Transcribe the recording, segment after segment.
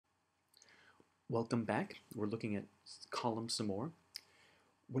Welcome back. We're looking at columns some more.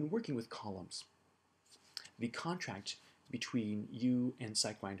 When working with columns, the contract between you and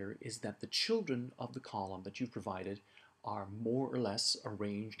SiteFinder is that the children of the column that you've provided are more or less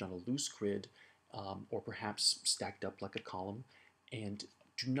arranged on a loose grid or perhaps stacked up like a column and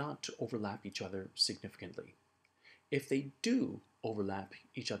do not overlap each other significantly. If they do overlap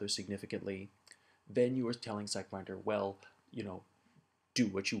each other significantly, then you are telling SiteFinder, well, do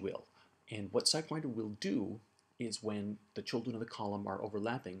what you will. And what SiteFinder will do is when the children of the column are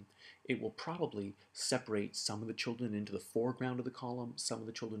overlapping, it will probably separate some of the children into the foreground of the column, some of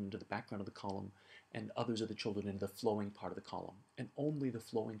the children into the background of the column, and others of the children into the flowing part of the column. And only the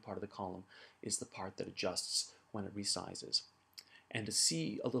flowing part of the column is the part that adjusts when it resizes. And to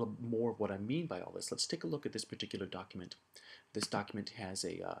see a little more of what I mean by all this, let's take a look at this particular document. This document has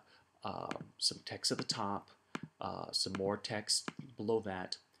some text at the top, some more text below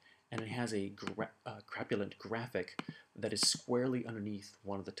that, and it has a crapulent graphic that is squarely underneath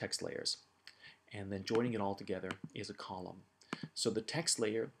one of the text layers. And then joining it all together is a column. So the text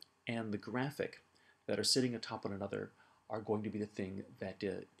layer and the graphic that are sitting atop one another are going to be the thing that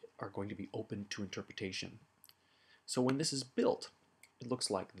are going to be open to interpretation. So when this is built, it looks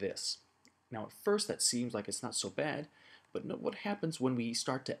like this. Now at first that seems like it's not so bad, but note what happens when we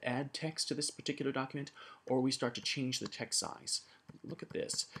start to add text to this particular document or we start to change the text size. Look at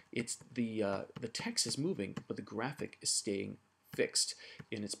this. It's the text is moving, but the graphic is staying fixed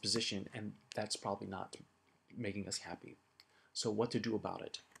in its position, and that's probably not making us happy. So what to do about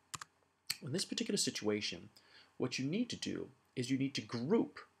it? In this particular situation, what you need to do is you need to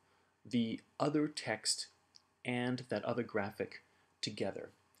group the other text and that other graphic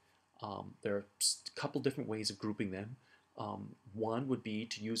together. There are a couple different ways of grouping them. One would be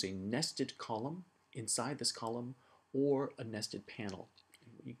to use a nested column inside this column or a nested panel.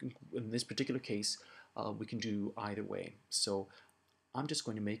 In this particular case, we can do either way. So I'm just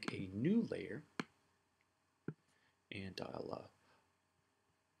going to make a new layer, and I'll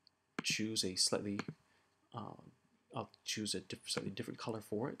choose a slightly slightly different color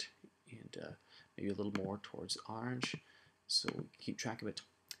for it, and maybe a little more towards orange, so we keep track of it.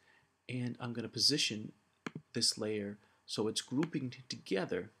 And I'm going to position this layer so it's grouping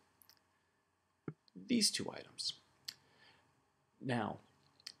together these two items. Now,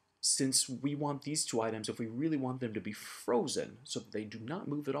 since we want these two items, if we really want them to be frozen so that they do not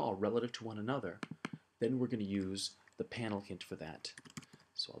move at all relative to one another, then we're going to use the panel hint for that.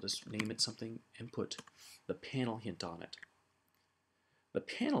 So I'll just name it something and put the panel hint on it. The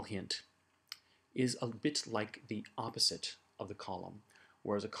panel hint is a bit like the opposite of the column,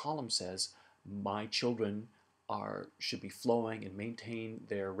 whereas a column says, my children should be flowing and maintain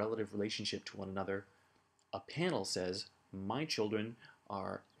their relative relationship to one another. A panel says, my children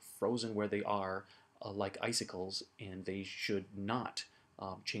are frozen where they are like icicles, and they should not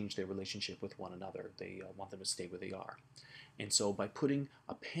change their relationship with one another. They want them to stay where they are. And so by putting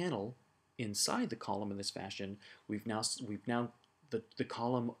a panel inside the column in this fashion, the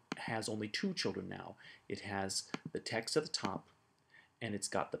column has only two children now. It has the text at the top, and it's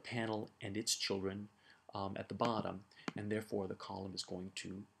got the panel and its children at the bottom, and therefore the column is going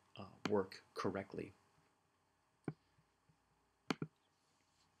to work correctly.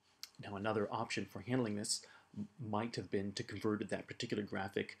 Now another option for handling this might have been to convert that particular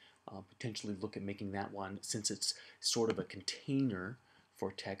graphic, potentially look at making that one, since it's sort of a container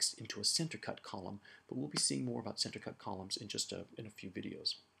for text, into a center cut column, but we'll be seeing more about center cut columns in just in a few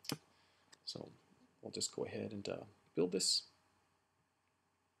videos. So we'll just go ahead and build this.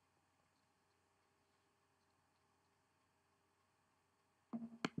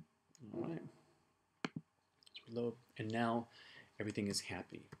 All right, let's reload, and now everything is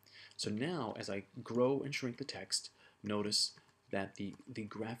happy. So now, as I grow and shrink the text, notice that the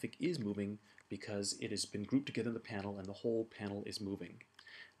graphic is moving because it has been grouped together in the panel, and the whole panel is moving.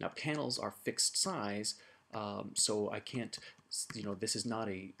 Now, panels are fixed size, so I can't, this is not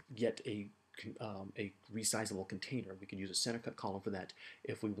yet a resizable container. We can use a center cut column for that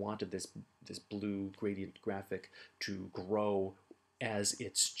if we wanted this blue gradient graphic to grow as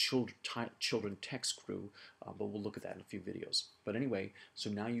its children text grew, but we'll look at that in a few videos. But anyway,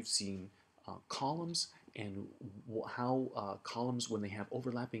 so now you've seen columns and how columns, when they have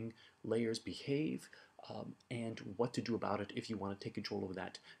overlapping layers, behave, and what to do about it if you want to take control of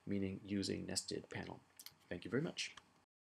that, meaning use a nested panel. Thank you very much.